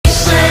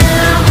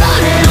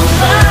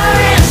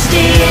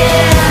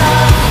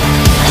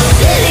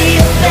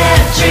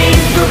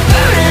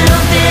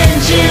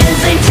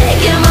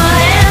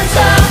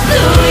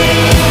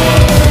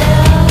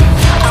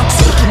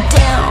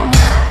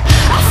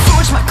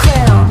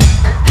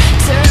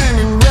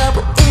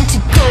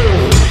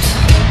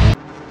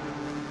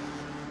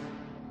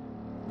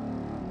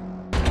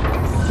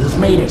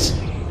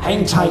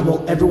Hang tight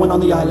while everyone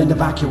on the island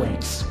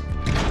evacuates.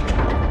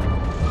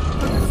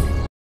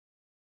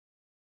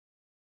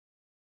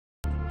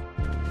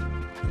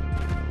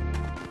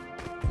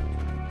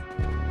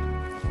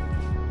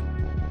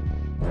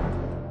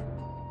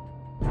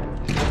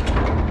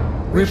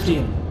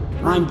 Riftian,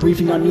 mind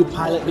briefing our new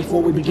pilot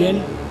before we begin?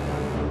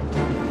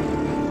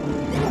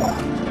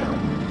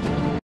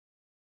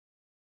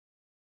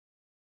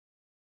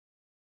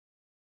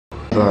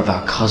 Member of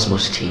our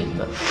Cosmos team,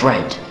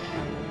 Fred,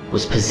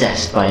 was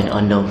possessed by an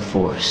unknown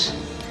force,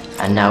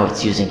 and now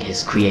it's using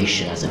his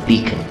creation as a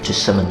beacon to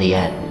summon the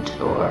end,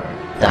 or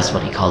that's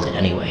what he called it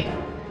anyway.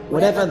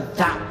 Whatever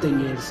that thing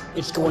is,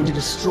 it's going to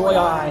destroy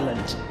our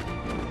island.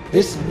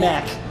 This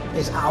mech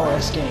is our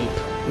escape.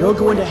 You're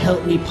going to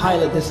help me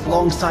pilot this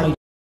alongside.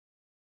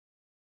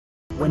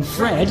 When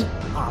Fred,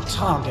 our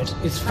target,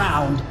 is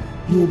found,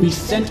 you will be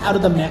sent out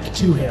of the mech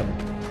to him.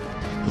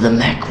 The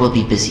mech will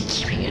be busy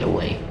keeping it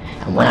away,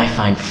 and when I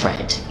find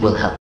Fred, we'll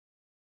help.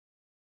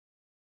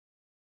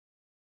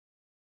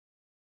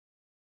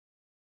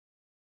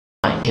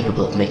 I'm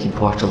capable of making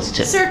portals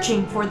to—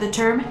 Searching for the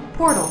term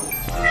portal.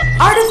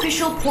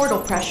 Artificial portal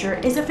pressure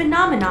is a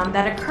phenomenon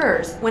that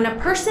occurs when a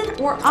person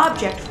or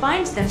object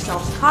finds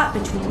themselves caught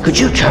between— Could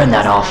you turn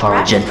that off,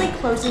 Origin? Rapidly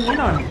closing in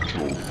on you.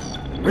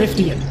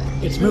 Riftian,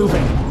 it's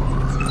moving.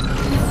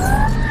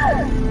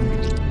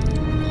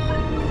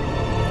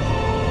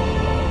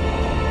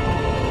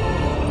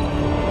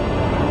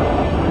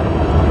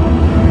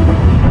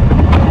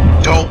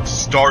 Don't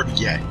start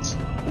yet.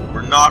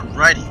 We're not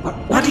ready.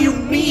 What do you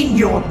mean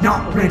you're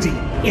not ready?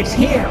 It's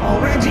here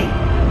already.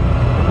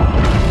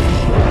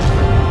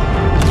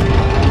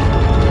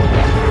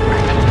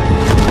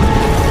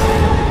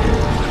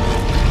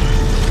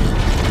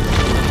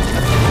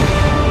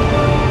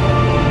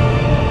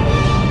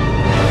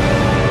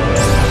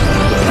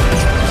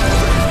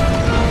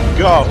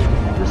 Go!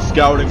 We're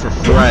scouting for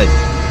Fred.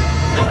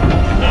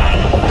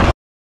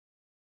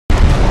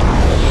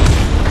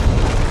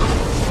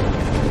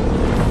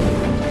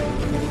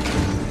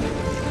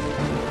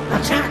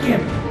 Attack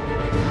him!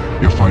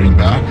 You're fighting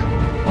back?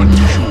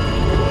 Unusual.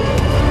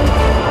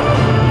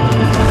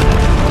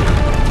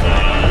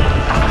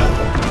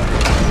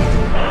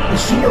 The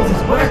shield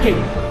is working!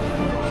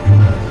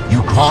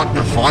 You can't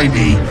defy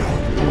me!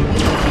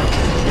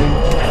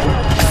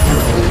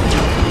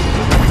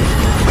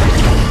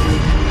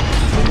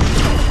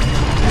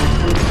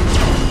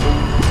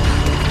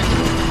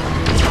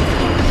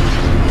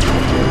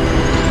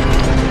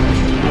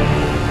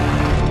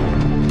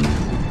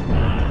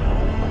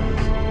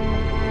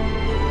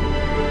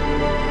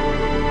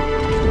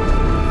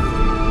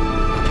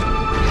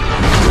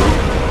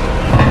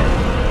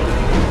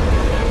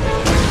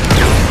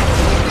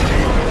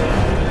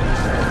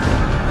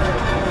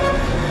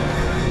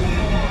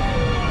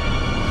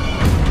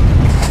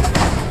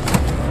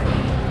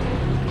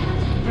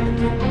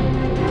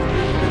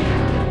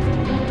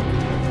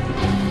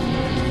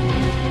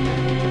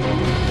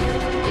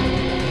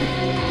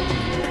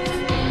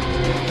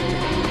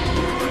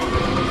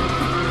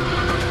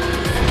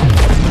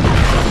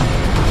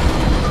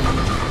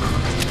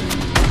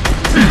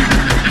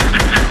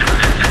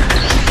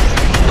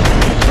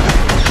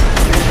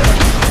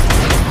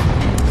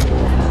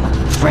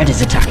 Fred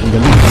is attacking the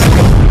lead.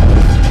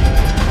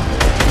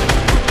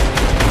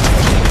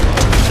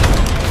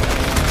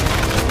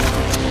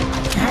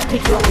 Can't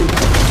take your lead.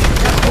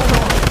 Just hold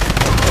on.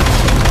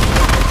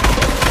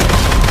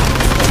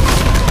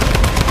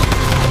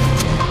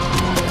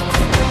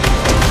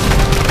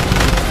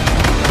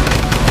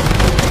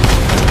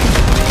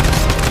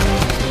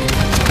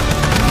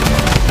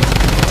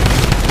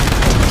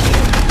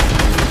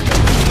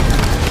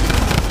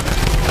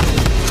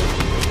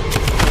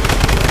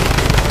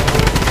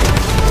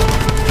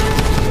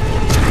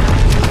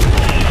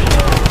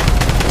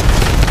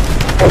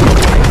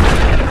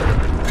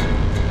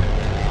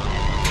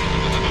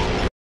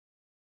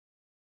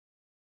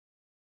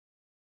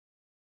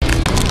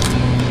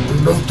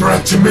 No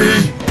threat to me!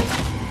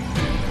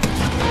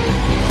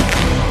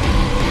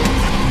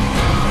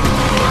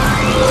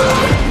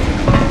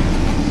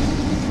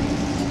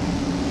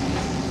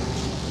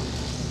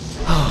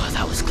 Oh,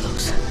 that was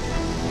close.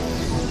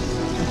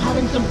 I'm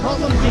having some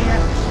problems here.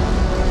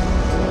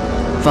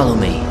 Follow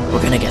me.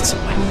 We're gonna get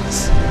some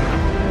weapons.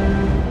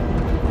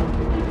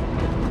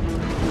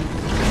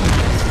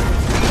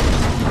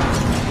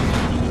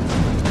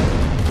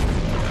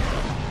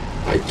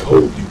 I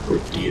told you,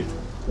 Riftian.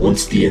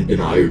 Once the End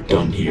and I are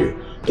done here,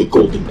 the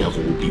Golden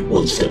Devil will be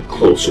one step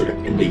closer to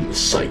ending the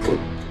cycle.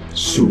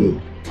 Soon,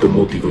 the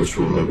multiverse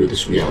will remember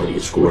this reality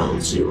as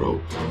ground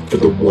zero for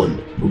the one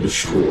who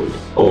destroyed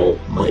all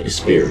my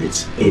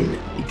spirits in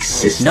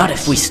existence. Not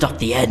if we stop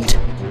the end.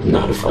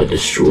 Not if I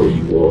destroy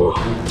you all.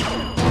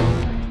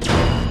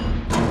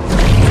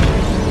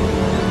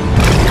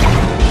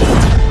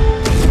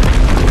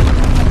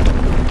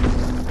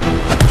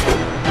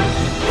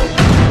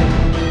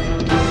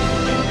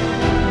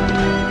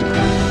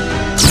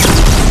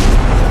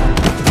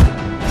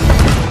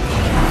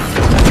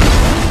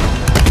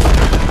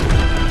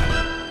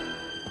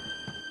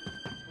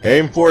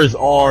 Aim for his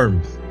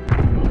arms.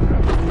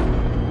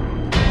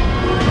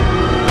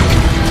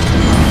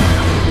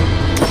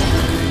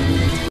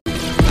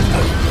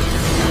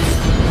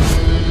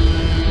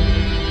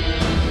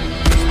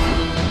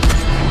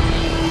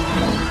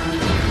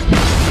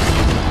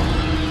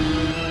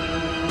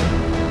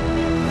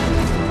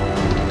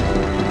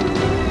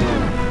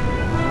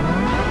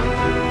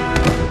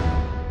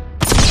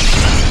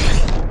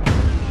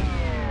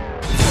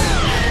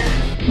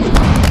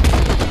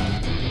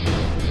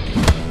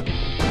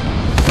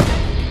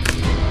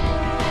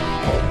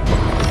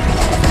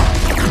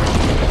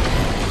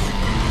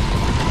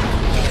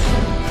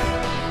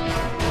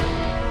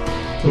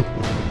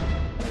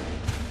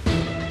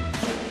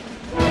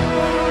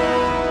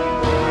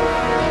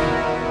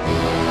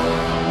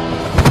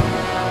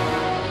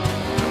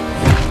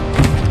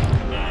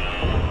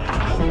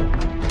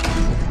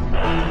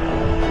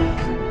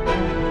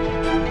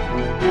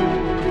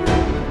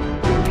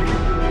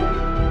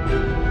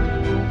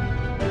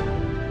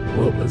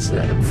 What was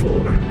that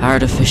for?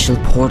 Artificial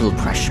portal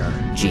pressure,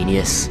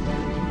 genius.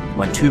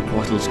 When two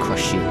portals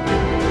crush you,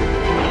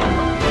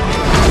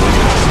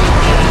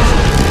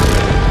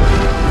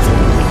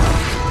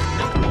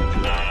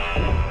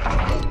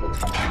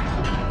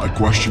 I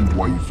questioned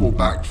why you fought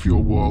back for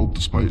your world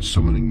despite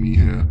summoning me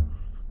here,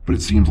 but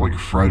it seems like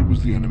Fred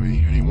was the enemy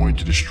and he wanted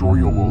to destroy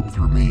your world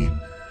through me.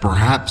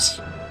 Perhaps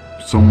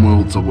some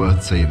worlds are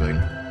worth saving.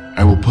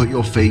 I will put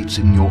your fate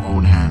in your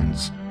own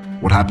hands.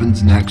 What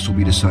happens next will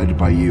be decided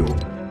by you.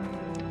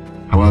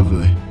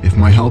 However, if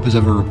my help is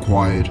ever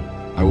required,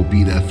 I will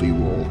be there for you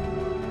all.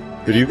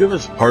 Could you give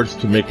us parts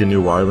to make a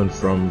new island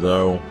from,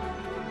 though?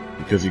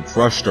 Because you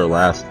crushed our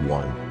last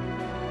one.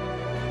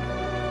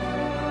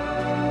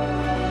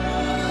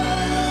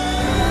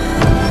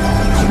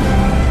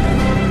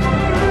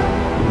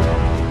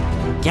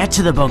 get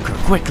to the bunker,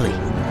 quickly!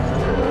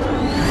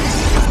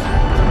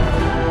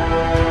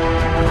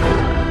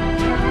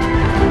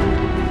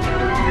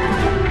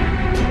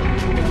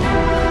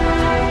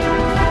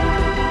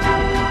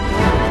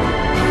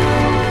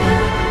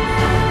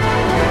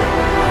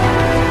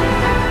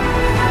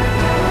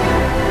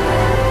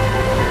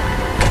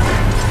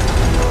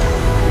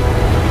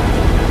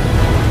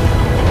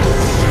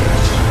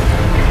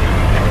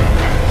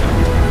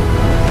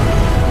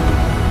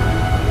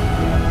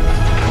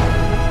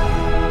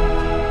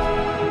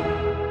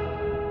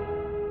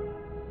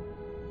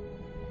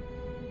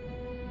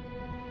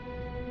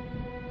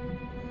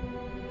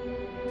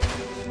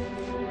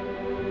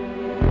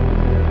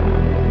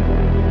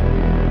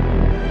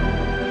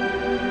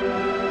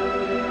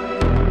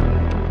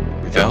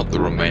 Without the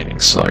remaining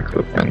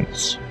cycle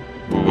events,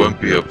 we won't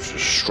be able to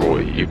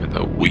destroy even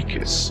the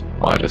weakest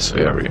Midas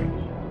variant.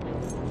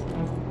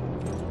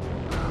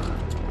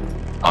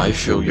 I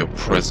feel your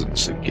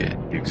presence again,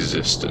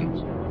 existent.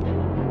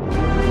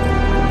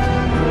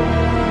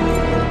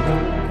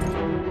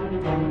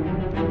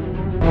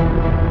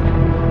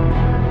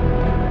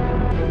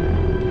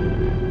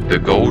 The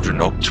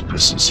golden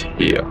octopus is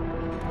here,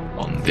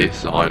 on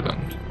this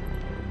island.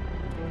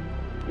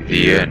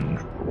 The end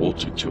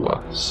brought it to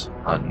us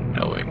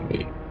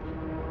unknowingly.